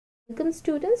Welcome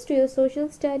students to your social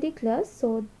study class.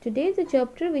 So today the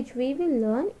chapter which we will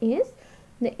learn is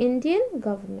the Indian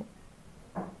government.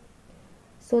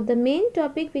 So the main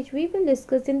topic which we will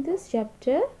discuss in this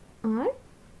chapter are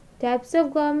types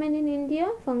of government in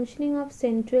India, functioning of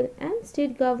central and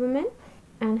state government,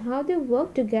 and how they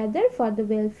work together for the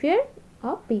welfare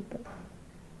of people.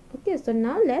 Okay, so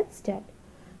now let's start.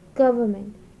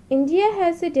 Government. India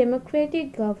has a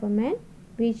democratic government,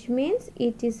 which means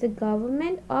it is a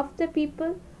government of the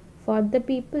people, for the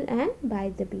people and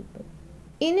by the people.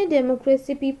 In a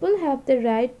democracy, people have the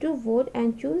right to vote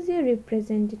and choose their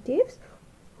representatives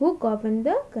who govern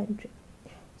the country.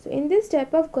 So in this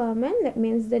type of government, that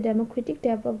means the democratic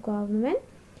type of government,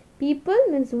 people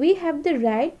means we have the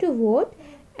right to vote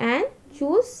and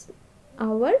choose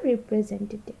our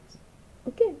representatives.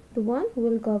 Okay, the one who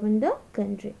will govern the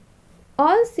country.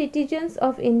 All citizens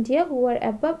of India who are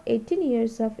above 18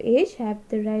 years of age have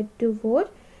the right to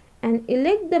vote and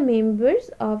elect the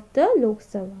members of the Lok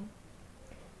Sabha.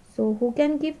 So who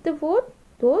can give the vote?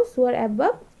 Those who are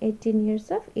above 18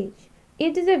 years of age.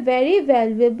 It is a very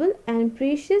valuable and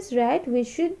precious right which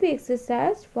should be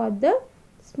exercised for the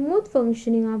smooth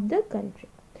functioning of the country.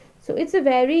 So it's a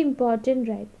very important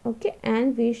right, okay,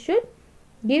 and we should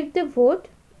give the vote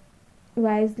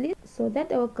wisely so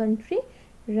that our country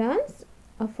runs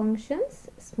or functions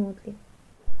smoothly.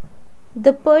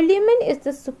 The parliament is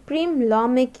the supreme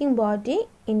lawmaking body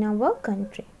in our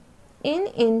country. In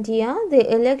India,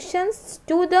 the elections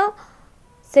to the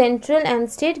central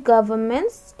and state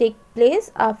governments take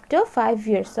place after 5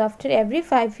 years. So after every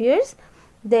 5 years,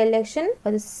 the election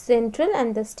for the central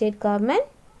and the state government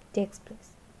takes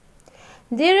place.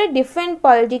 There are different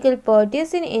political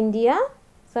parties in India.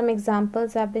 Some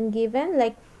examples have been given,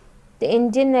 like the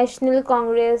Indian National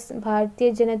Congress,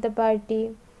 Bharatiya Janata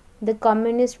Party, the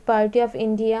Communist Party of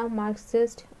India,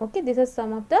 Marxist. Okay, these are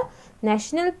some of the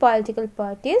national political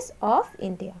parties of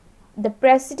India. The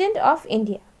President of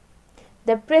India.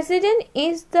 The President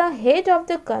is the head of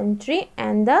the country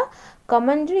and the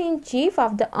Commander-in-Chief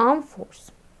of the armed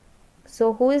force.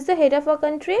 So, who is the head of our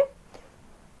country?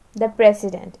 The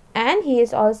President. And he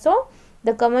is also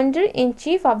the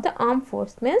Commander-in-Chief of the armed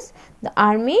force, means the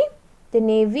army, the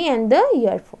Navy and the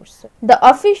Air Force. The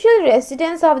official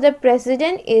residence of the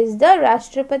President is the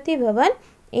Rashtrapati Bhavan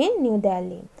in New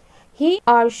Delhi. He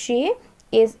or she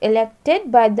is elected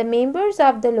by the members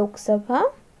of the Lok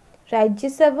Sabha,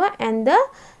 Rajya Sabha and the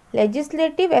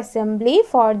Legislative Assembly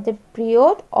for the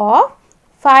period of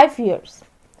 5 years.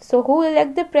 So, who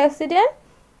elect the President?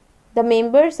 The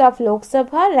members of Lok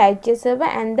Sabha, Rajya Sabha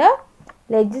and the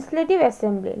Legislative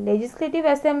Assembly. Legislative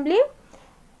Assembly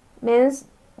means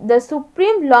the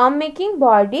supreme lawmaking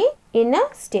body in a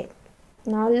state.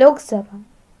 Now Lok Sabha.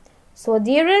 So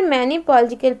there are many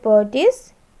political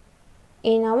parties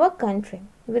in our country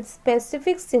with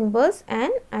specific symbols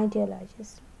and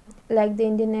ideologies, like the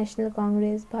Indian National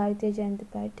Congress, Bharatiya Janata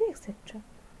Party, etc.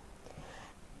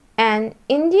 An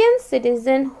Indian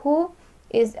citizen who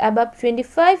is above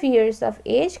 25 years of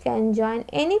age can join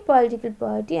any political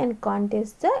party and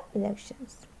contest the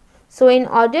elections. So in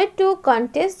order to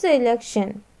contest the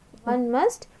election, one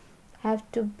must have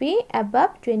to be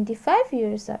above 25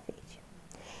 years of age.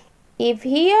 If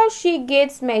he or she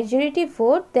gets majority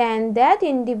vote, then that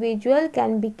individual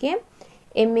can become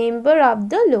a member of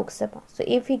the Lok Sabha. So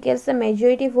if he gets the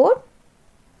majority vote,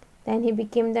 then he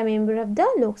became the member of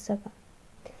the Lok Sabha.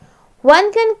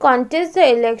 One can contest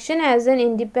the election as an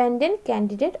independent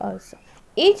candidate also.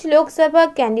 Each Lok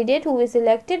Sabha candidate who is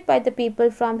elected by the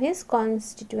people from his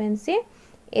constituency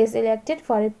is elected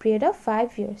for a period of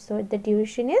 5 years. So the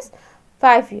duration is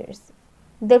 5 years.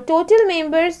 The total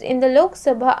members in the Lok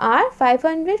Sabha are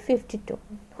 552.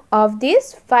 Of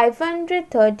these,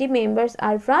 530 members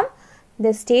are from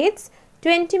the states,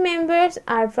 20 members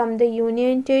are from the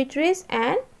union territories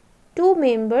and 2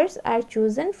 members are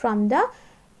chosen from the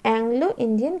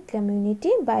Anglo-Indian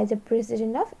community by the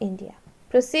President of India.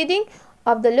 Proceeding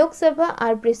of the Lok Sabha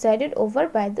are presided over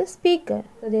by the Speaker.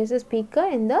 So there is a Speaker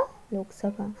in the Lok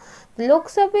Sabha. The Lok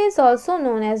Sabha is also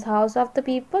known as House of the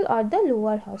People or the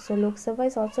Lower House. So Lok Sabha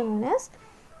is also known as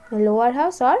the Lower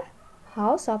House or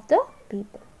House of the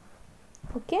People.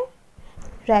 Okay.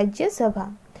 Rajya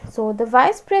Sabha. So the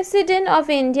Vice President of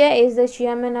India is the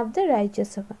Chairman of the Rajya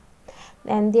Sabha.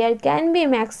 And there can be a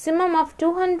maximum of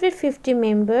 250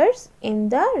 members in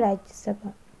the Rajya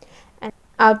Sabha, and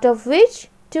out of which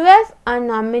 12 are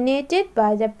nominated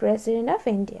by the President of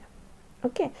India.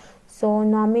 Okay, so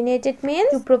nominated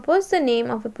means to propose the name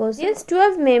of a person. These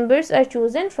 12 members are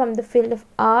chosen from the field of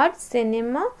art,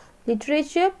 cinema,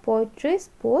 literature, poetry,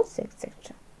 sports,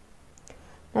 etc.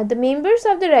 Now, the members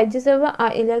of the Rajya Sabha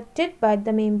are elected by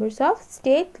the members of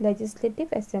state legislative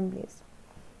assemblies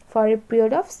for a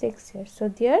period of 6 years. So,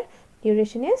 their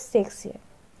duration is 6 years.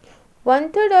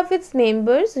 1/3 of its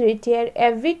members retire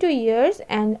every 2 years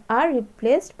and are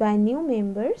replaced by new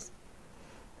members.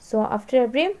 So, after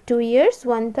every 2 years,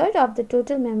 1/3 of the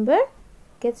total member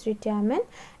gets retirement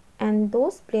and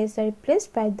those places are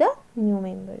replaced by the new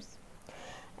members.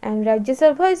 And Rajya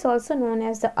Sabha is also known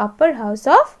as the upper house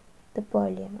of the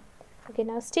parliament. Okay,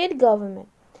 now state government.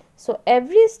 So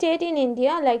every state in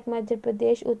India like Madhya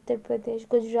Pradesh, Uttar Pradesh,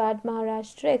 Gujarat,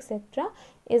 Maharashtra, etc.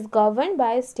 is governed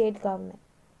by a state government.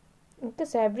 Okay,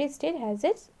 so every state has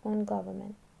its own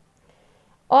government.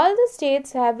 All the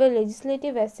states have a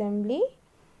legislative assembly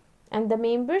and the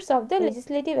members of the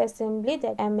legislative assembly,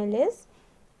 that MLAs,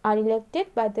 are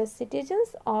elected by the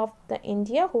citizens of the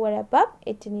India who are above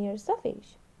 18 years of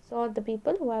age. So the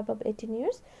people who are above 18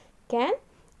 years can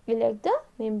elect the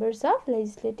members of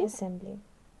legislative assembly.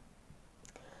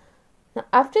 Now,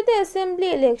 after the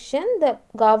assembly election, the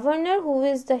governor, who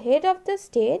is the head of the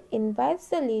state, invites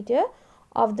the leader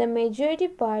of the majority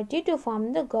party to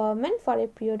form the government for a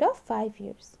period of 5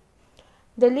 years.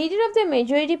 The leader of the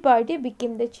majority party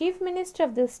became the chief minister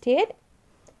of the state.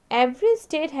 Every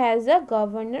state has a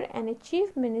governor and a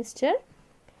chief minister.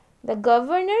 The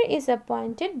governor is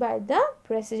appointed by the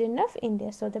President of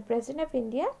India. So, the President of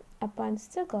India appoints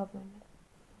the governor.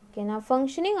 Okay, now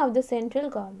functioning of the central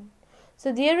government.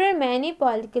 So, there are many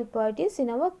political parties in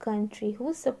our country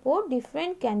who support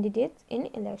different candidates in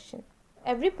election.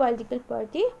 Every political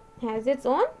party has its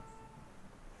own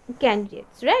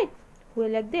candidates, right, who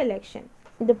elect the election.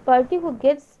 The party who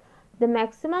gets the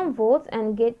maximum votes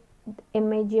and get a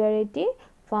majority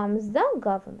forms the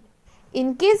government.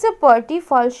 In case a party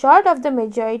falls short of the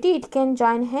majority, it can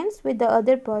join hands with the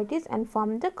other parties and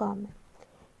form the government.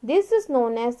 This is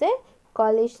known as a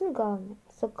coalition government.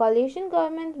 So, coalition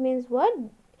government means what?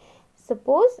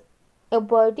 Suppose a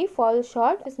party falls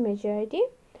short of its majority,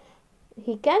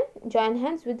 he can join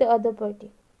hands with the other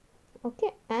party,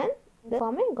 okay, and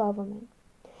form a government.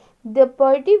 The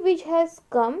party which has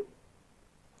come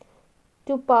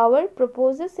to power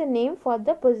proposes a name for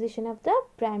the position of the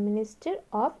Prime Minister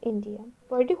of India.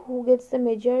 Party who gets the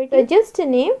majority suggests a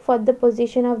name for the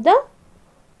position of the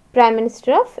Prime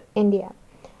Minister of India.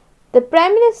 The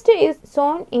Prime Minister is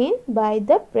sworn in by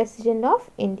the President of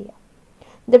India.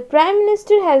 The Prime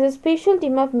Minister has a special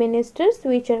team of ministers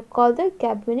which are called the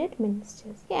Cabinet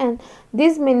Ministers. And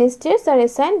these ministers are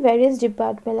assigned various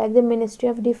departments like the Ministry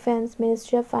of Defence,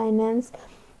 Ministry of Finance,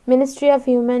 Ministry of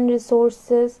Human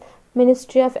Resources,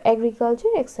 Ministry of Agriculture,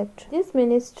 etc. These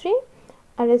ministries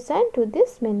are assigned to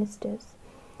these ministers.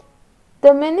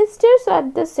 The ministers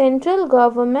at the central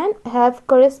government have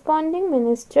corresponding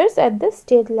ministers at the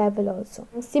state level also.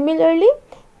 Similarly,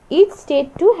 each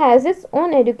state too has its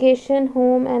own education,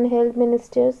 home and health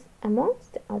ministers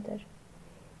amongst the other.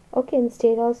 Okay, in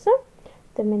state also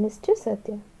the ministers are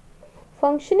there.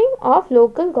 Functioning of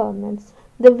local governments.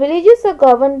 The villages are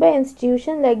governed by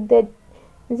institutions like the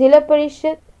Zilla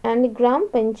Parishad and Gram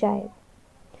Panchayat.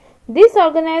 These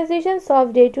organizations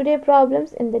solve day-to-day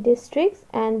problems in the districts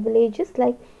and villages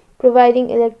like providing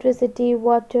electricity,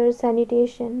 water,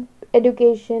 sanitation,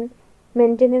 education,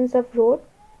 maintenance of road,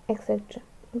 etc.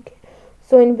 Okay.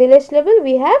 So, in village level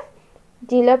we have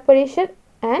Zilla Parishad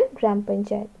and Gram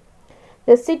Panchayat.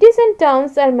 The cities and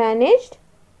towns are managed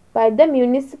by the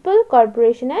municipal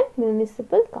corporation and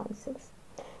municipal councils.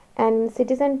 And in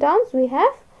cities and towns we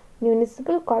have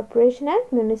municipal corporation and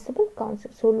municipal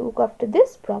councils who look after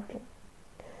this problem.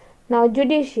 Now,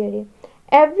 judiciary.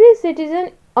 Every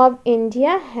citizen of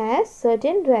India has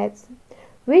certain rights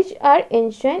which are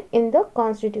enshrined in the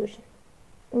constitution.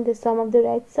 Some of the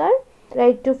rights are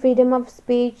right to freedom of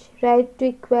speech, right to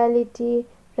equality,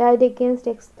 right against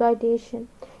exploitation,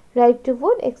 right to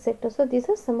vote, etc. So, these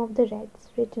are some of the rights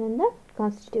written in the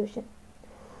constitution.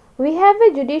 We have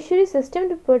a judiciary system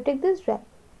to protect this right.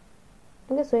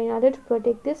 Okay, so in order to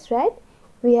protect this right,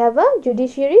 we have a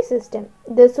judiciary system.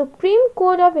 The Supreme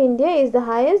Court of India is the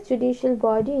highest judicial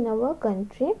body in our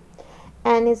country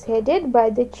and is headed by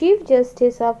the Chief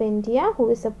Justice of India, who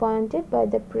is appointed by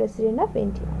the President of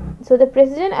India. So, the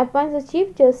President appoints the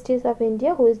Chief Justice of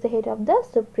India, who is the head of the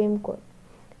Supreme Court.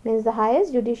 Means the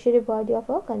highest judiciary body of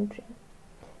our country.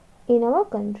 In our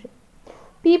country,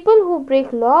 people who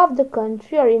break law of the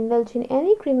country or indulge in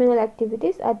any criminal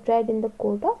activities are tried in the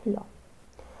court of law.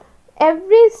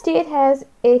 Every state has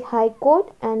a high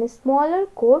court and smaller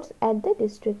courts at the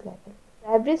district level.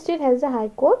 Every state has a high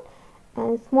court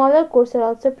and smaller courts are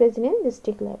also present in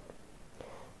district level.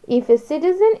 If a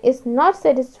citizen is not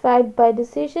satisfied by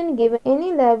decision given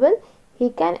any level, he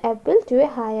can appeal to a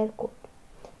higher court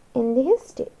in his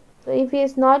state. So if he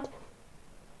is not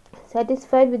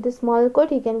satisfied with the small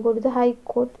court, he can go to the high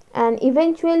court, and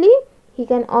eventually he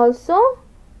can also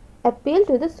appeal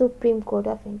to the Supreme Court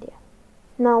of India.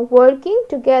 Now, working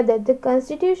together, the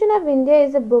Constitution of India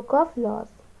is a book of laws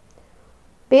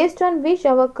based on which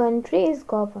our country is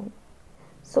governed.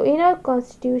 So in our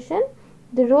constitution,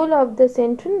 the role of the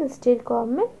central and state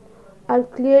government are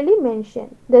clearly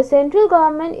mentioned. The central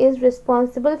government is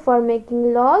responsible for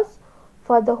making laws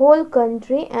for the whole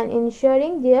country and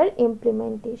ensuring their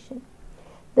implementation.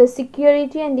 The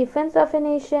security and defense of a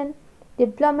nation,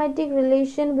 diplomatic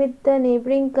relation with the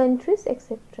neighboring countries,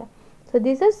 etc. So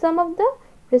these are some of the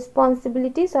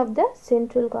responsibilities of the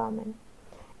central government.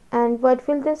 And what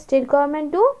will the state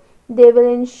government do? They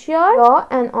will ensure law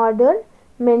and order,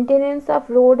 maintenance of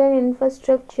road and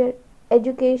infrastructure,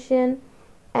 education,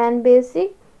 and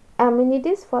basic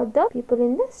amenities for the people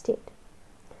in the state.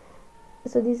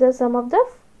 So these are some of the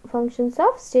functions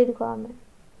of state government.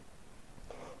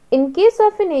 In case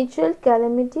of a natural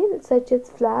calamity such as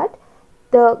flood,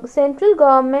 the central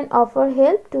government offer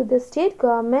help to the state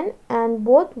government and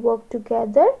both work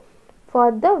together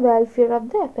for the welfare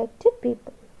of the affected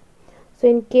people. So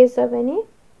in case of any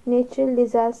natural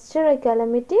disaster or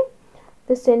calamity,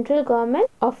 the central government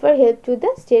offer help to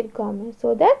the state government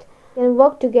so that they can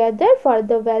work together for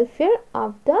the welfare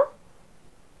of the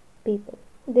people.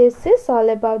 This is all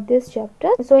about this chapter.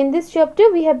 So in this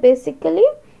chapter we have basically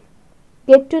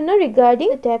get to know regarding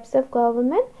the types of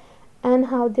government and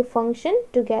how they function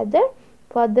together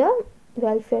for the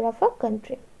welfare of a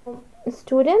country.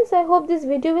 Students, I hope this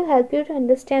video will help you to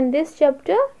understand this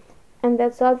chapter, and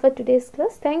that's all for today's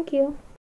class. Thank you.